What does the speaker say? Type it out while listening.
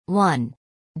1.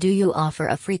 Do you offer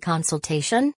a free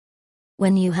consultation?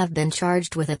 When you have been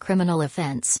charged with a criminal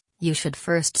offense, you should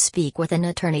first speak with an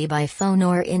attorney by phone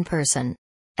or in person.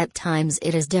 At times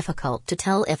it is difficult to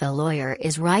tell if a lawyer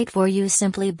is right for you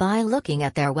simply by looking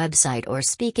at their website or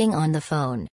speaking on the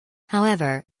phone.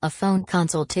 However, a phone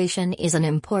consultation is an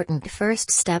important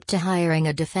first step to hiring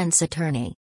a defense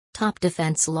attorney. Top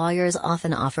defense lawyers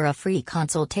often offer a free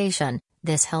consultation.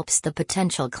 This helps the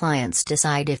potential clients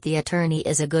decide if the attorney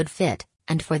is a good fit,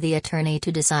 and for the attorney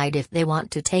to decide if they want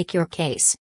to take your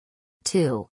case.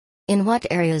 2. In what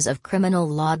areas of criminal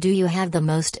law do you have the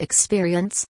most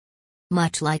experience?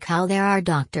 Much like how there are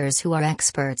doctors who are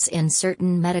experts in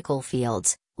certain medical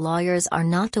fields, lawyers are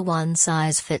not a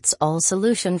one-size-fits-all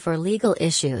solution for legal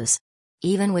issues.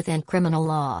 Even within criminal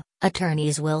law,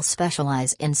 attorneys will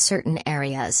specialize in certain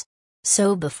areas.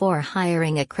 So before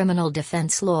hiring a criminal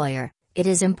defense lawyer, it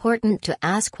is important to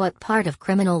ask what part of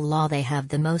criminal law they have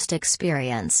the most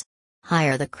experience.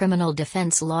 Hire the criminal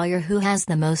defense lawyer who has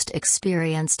the most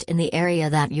experience in the area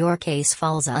that your case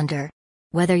falls under.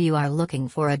 Whether you are looking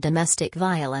for a domestic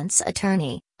violence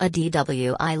attorney, a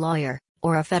DWI lawyer,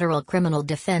 or a federal criminal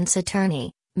defense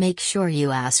attorney, make sure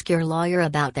you ask your lawyer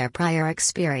about their prior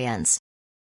experience.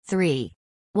 3.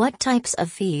 What types of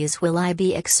fees will I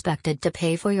be expected to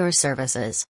pay for your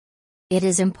services? It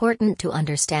is important to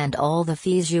understand all the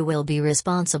fees you will be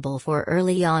responsible for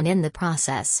early on in the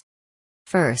process.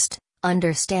 First,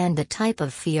 understand the type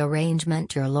of fee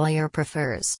arrangement your lawyer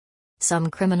prefers.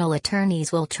 Some criminal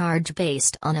attorneys will charge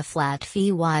based on a flat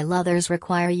fee while others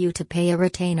require you to pay a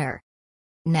retainer.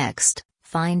 Next,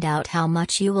 find out how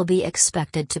much you will be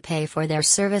expected to pay for their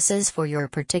services for your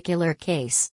particular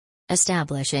case.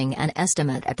 Establishing an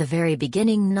estimate at the very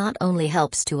beginning not only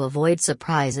helps to avoid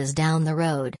surprises down the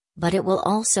road, but it will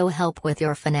also help with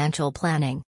your financial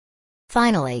planning.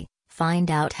 Finally, find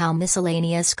out how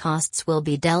miscellaneous costs will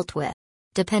be dealt with.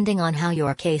 Depending on how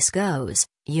your case goes,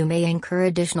 you may incur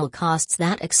additional costs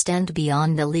that extend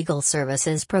beyond the legal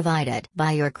services provided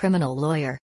by your criminal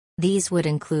lawyer. These would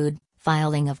include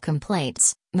filing of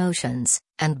complaints, motions,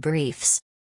 and briefs.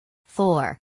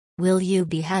 4. Will you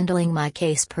be handling my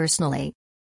case personally?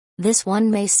 This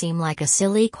one may seem like a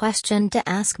silly question to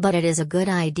ask, but it is a good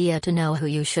idea to know who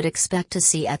you should expect to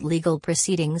see at legal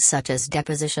proceedings such as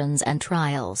depositions and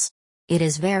trials. It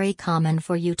is very common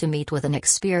for you to meet with an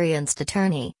experienced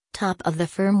attorney, top of the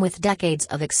firm with decades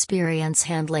of experience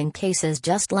handling cases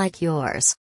just like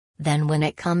yours. Then when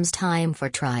it comes time for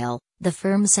trial, the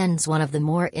firm sends one of the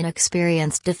more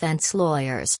inexperienced defense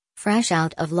lawyers, fresh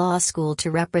out of law school,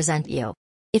 to represent you.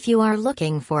 If you are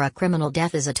looking for a criminal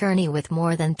defense attorney with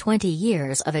more than 20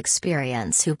 years of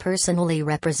experience who personally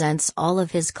represents all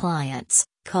of his clients,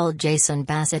 call Jason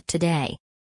Bassett today.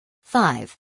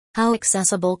 5. How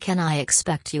accessible can I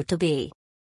expect you to be?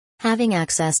 Having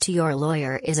access to your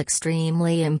lawyer is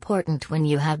extremely important when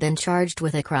you have been charged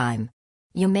with a crime.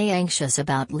 You may be anxious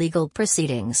about legal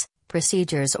proceedings,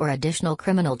 procedures, or additional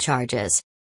criminal charges.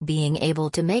 Being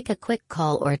able to make a quick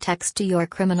call or text to your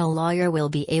criminal lawyer will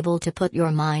be able to put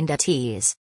your mind at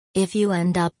ease. If you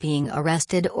end up being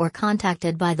arrested or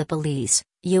contacted by the police,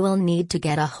 you will need to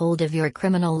get a hold of your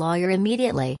criminal lawyer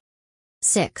immediately.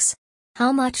 6.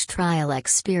 How much trial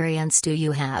experience do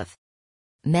you have?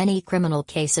 Many criminal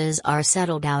cases are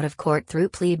settled out of court through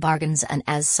plea bargains, and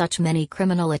as such many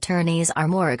criminal attorneys are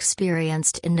more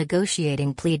experienced in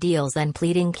negotiating plea deals than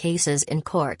pleading cases in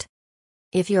court.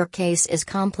 If your case is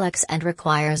complex and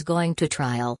requires going to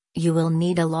trial, you will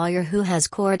need a lawyer who has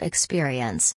court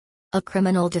experience. A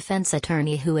criminal defense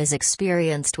attorney who is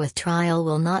experienced with trial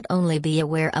will not only be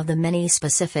aware of the many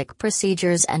specific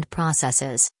procedures and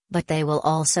processes, but they will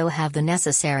also have the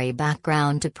necessary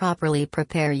background to properly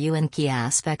prepare you in key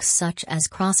aspects such as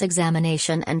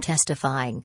cross-examination and testifying.